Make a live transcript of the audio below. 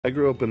I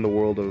grew up in the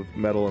world of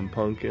metal and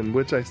punk, in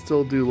which I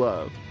still do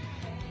love.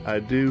 I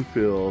do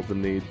feel the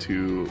need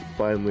to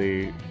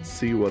finally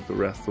see what the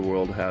rest of the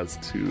world has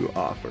to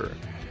offer.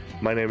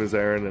 My name is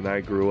Aaron, and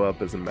I grew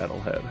up as a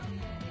metalhead.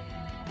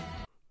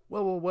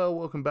 Well,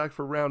 welcome back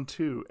for round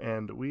two,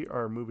 and we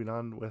are moving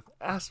on with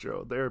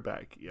Astro. They're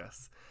back,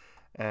 yes.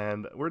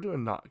 And we're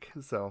doing Knock,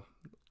 so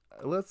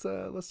let's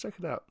check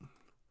it out.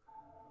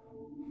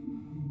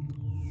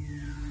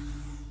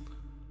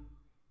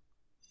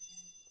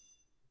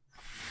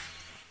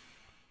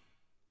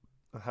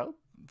 How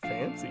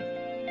fancy.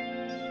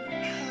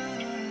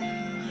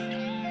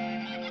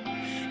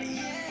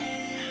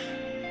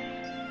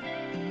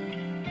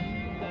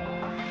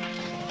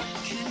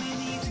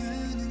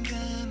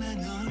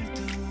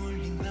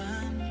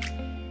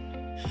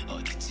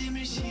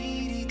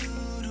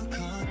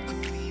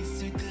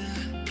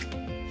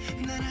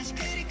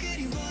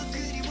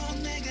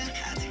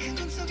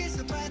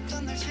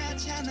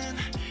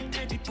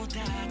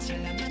 달빛보다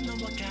찬란한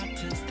너와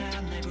같은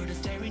스타일 내부를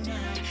Starry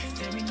Night,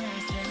 Starry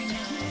Night, Starry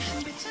Night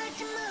한 빛할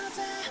때마다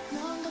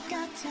넌 것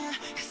같아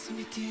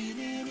가슴이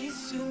뛰는 이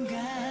순간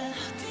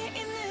어디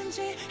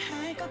있는지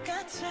알 것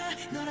같아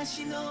너란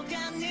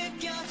신호가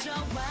느껴져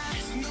와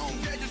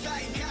눈대들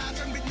사이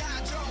가장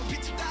빛나죠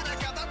빛을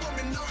따라가다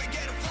보면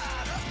너에게로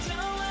fly up 더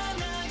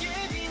환하게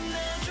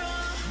빛나줘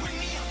Wake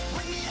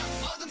me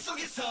up 어둠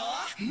속에서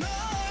널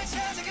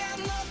찾아가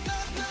knock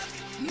knock knock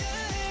늘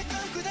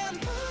꿈꾸던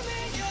꿈을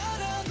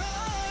열어 널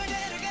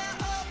데려가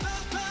up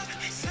up up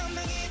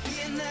선명히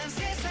빛난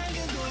세상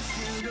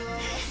그곳으로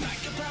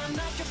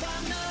맡겨봐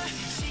널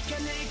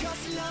시간을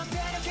거슬러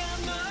데려가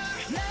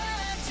널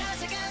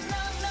찾아가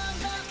knock knock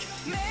knock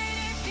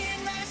매일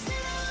빛날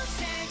새로운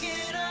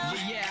세계로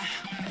yeah.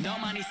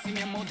 너만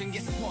있으면 모든 게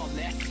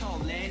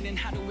설레는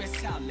하루에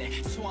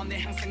설레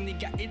소원해 항상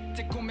네가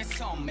있을 꿈의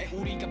섬에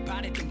우리가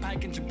바랬던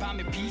밝은 저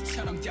밤의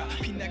빛처럼 더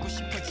빛나고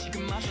싶어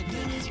지금마저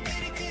눈이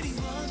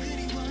그리워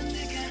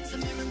내가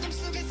선명한 꿈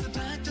속에서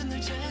봤던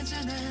널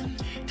찾아 난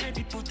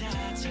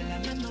달빛보다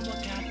찬란한 너와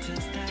같은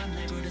스타일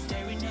날 부른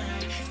Starry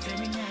Night,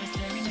 Starry Night,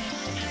 Starry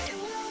Night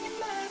하얀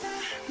마다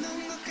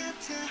넌 것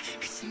같아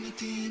가슴이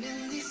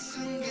뛰는 이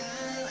순간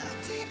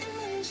어디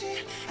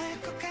있는지 알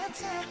것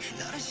같아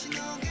너란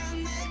신호가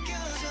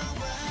느껴져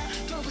와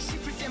보고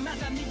싶을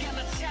때마다 네가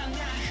나타나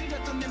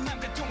흐렸던 내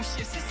맘과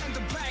동시에 세상도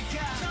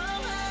밝아 더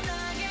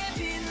환하게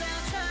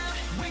빛나줘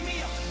Wake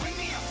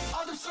me up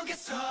어둠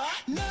속에서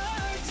널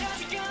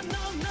찾아가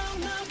knock knock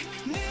knock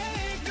늘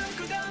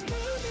꿈꾸던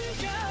문을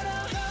열어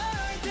널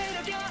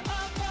데려가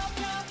up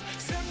up up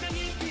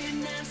선명히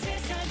빛난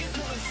세상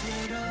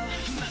그곳으로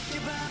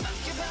맡겨봐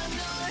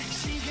널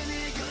시간을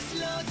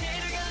거슬러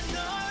데려가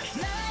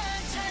널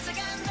찾아가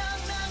knock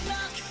knock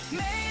knock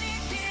매일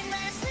빛날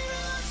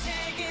새로운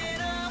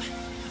세계로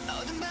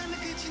어둠 밤의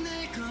끝이 날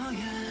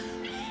거야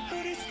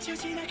우리 스쳐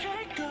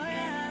지나갈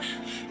거야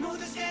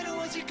모두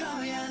새로워질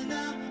거야 너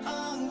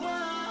oh,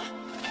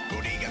 oh.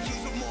 우리가 두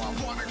손 모아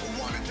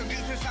원했던 그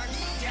세상이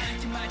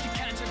닿지 말듯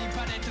간절히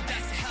바랬던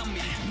따스함이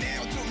내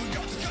어둠을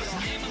거쳐서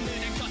내 맘을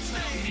한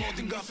것처럼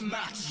모든 것은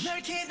마치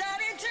널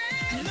기다린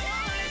널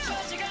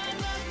찾아가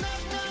knock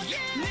knock knock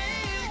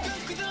매일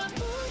꿈꾸던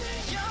문을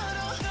열어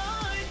널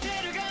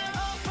데려가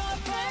up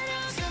up up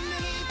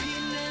선명히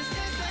빛난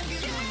세상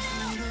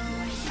그곳으로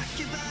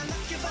맡겨봐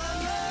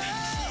널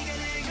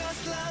시간을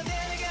거슬러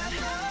데려가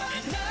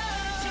널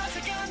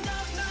찾아가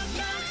knock knock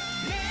knock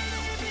매일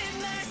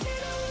빛날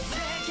새로운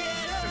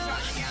세계로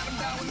세상이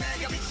아름다운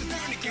내가 빛을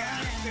두니까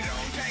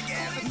새로운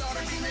세계에서 너를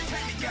빛낼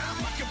테니까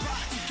맡겨봐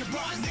지켜봐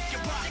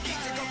느껴봐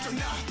이제 걱정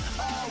마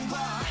oh,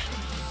 oh.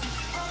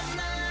 All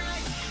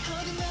night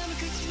어둠 밤의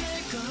끝이 날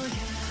거야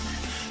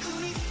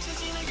우리 스쳐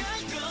지나갈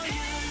거야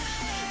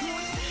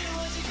모두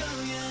새로워질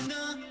거야 너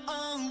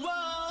oh,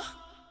 oh.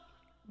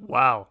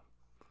 Wow.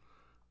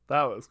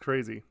 That was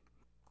crazy.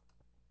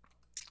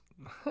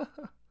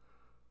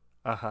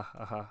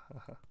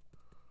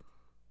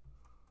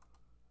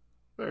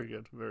 Very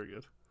good, very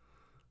good.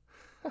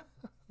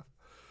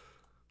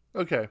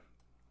 Okay.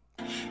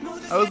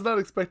 I was not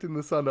expecting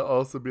this song to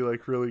also be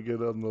like really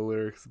good on the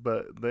lyrics,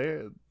 but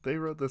they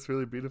wrote this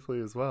really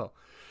beautifully as well.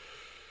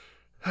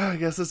 I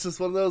guess it's just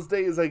one of those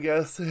days, I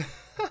guess.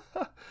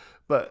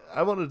 But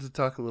I wanted to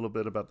talk a little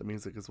bit about the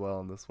music as well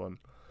on this one.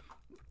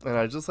 And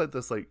I just like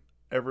this like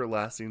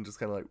everlasting, just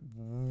kind of like,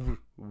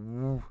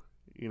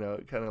 you know,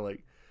 kind of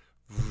like,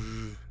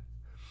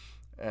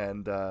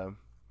 and I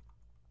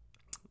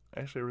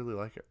actually really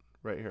like it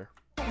right here.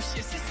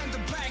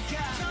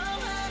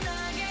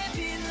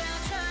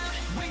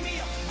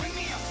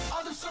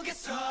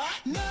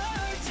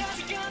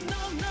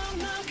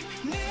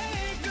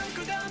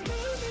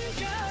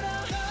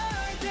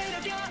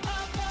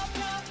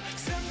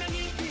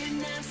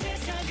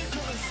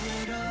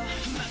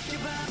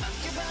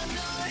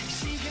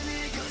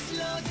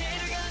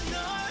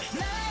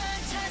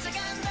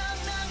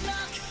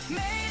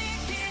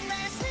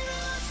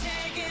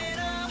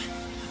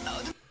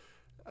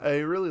 I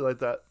really like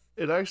that.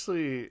 It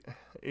actually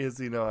is,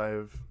 you know,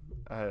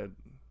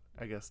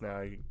 I guess now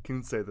I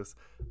can say this.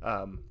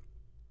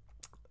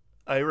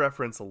 I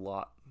reference a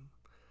lot.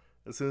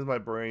 As soon as my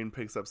brain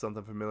picks up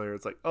something familiar,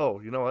 it's like, oh,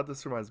 you know what?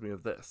 This reminds me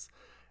of this.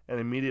 And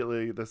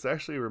immediately, this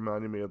actually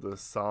reminded me of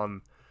this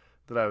song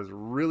that I was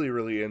really,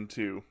 really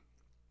into.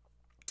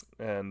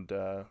 And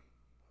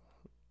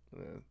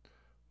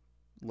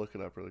look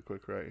it up really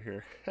quick right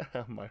here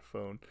on my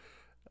phone.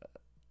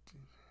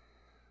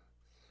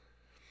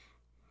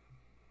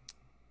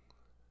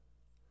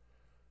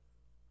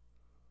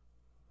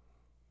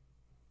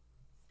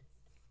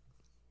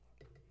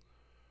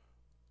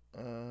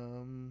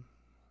 Um,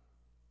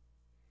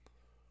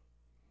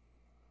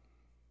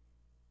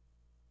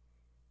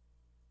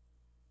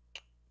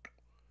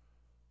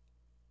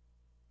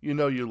 You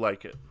Know You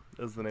Like It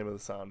is the name of the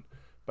song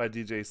by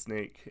DJ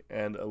Snake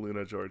and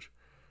Aluna George.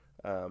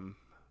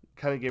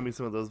 Kind of gave me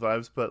some of those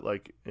vibes, but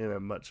like in a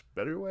much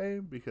better way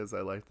because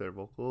I like their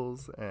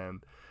vocals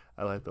and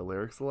I like the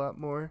lyrics a lot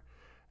more,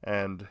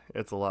 and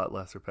it's a lot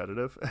less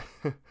repetitive.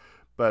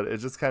 But it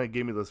just kind of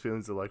gave me those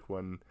feelings of like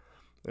when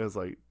it was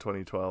like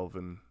 2012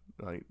 and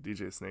like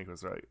DJ Snake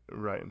was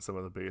writing some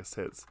of the biggest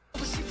hits.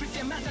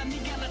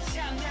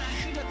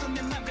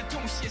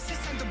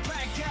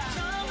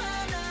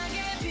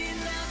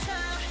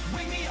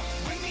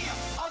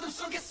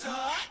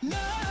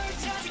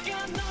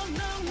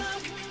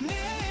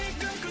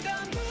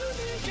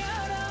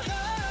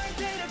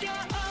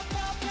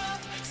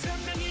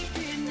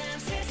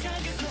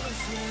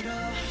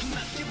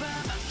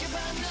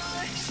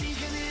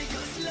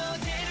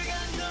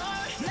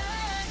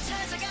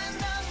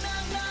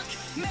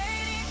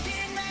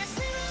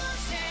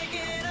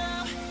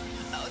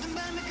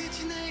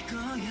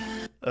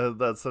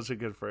 That's such a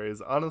good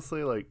phrase.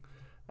 Honestly, like,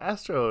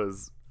 Astro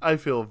is, I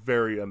feel,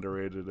 very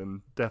underrated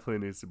and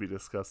definitely needs to be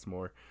discussed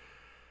more.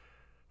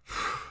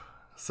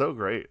 So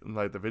great.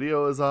 Like, the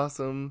video is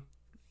awesome.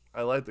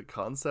 I like the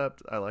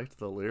concept. I liked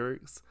the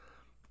lyrics.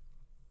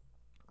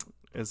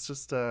 It's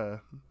just,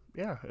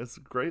 yeah, it's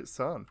a great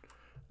song.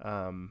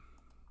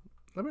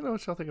 Let me know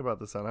what y'all think about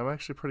this song. I'm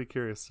actually pretty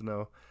curious to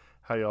know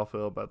how y'all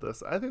feel about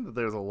this. I think that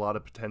there's a lot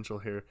of potential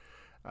here.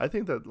 I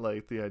think that,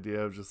 like, the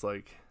idea of just,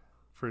 like,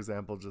 for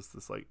example, just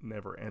this, like,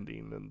 never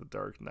ending in the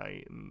dark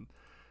night and,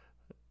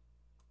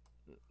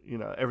 you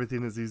know,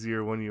 everything is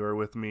easier when you are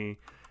with me.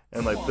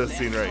 And, like, this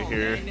scene right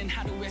here.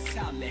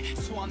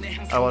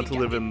 I want to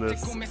live in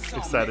this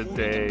excited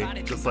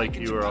day, just like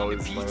you were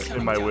always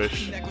in my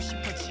wish.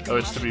 I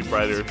wish to be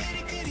brighter.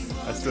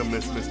 I still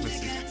miss you.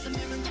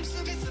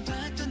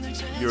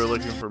 You were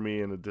looking for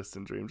me in a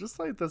distant dream. Just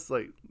like this,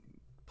 like,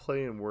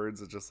 play in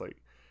words of just,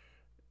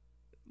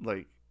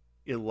 like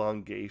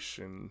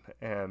elongation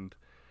and,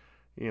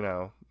 you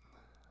know,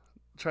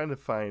 trying to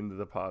find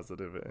the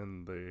positive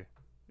in the,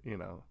 you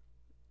know,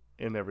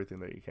 in everything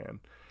that you can.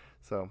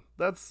 So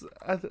that's,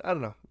 I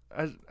don't know.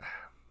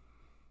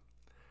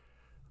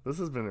 This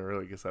has been a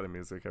really good set of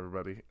music,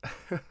 everybody.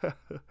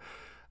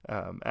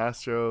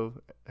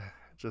 Astro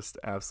just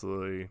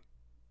absolutely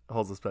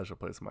holds a special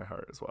place in my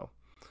heart as well.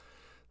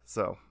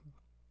 So,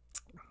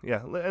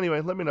 yeah,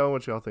 anyway, let me know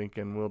what y'all think,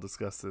 and we'll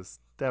discuss this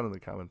down in the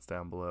comments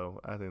down below.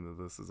 I think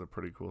that this is a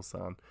pretty cool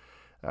song.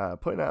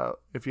 Point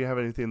out if you have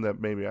anything that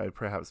maybe I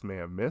perhaps may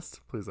have missed,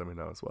 please let me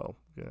know as well.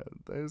 Yeah,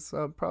 there's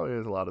probably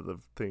a lot of the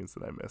things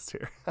that I missed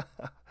here.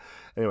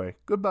 Anyway,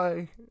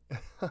 goodbye.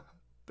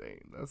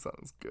 Dang, that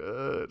sounds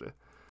good.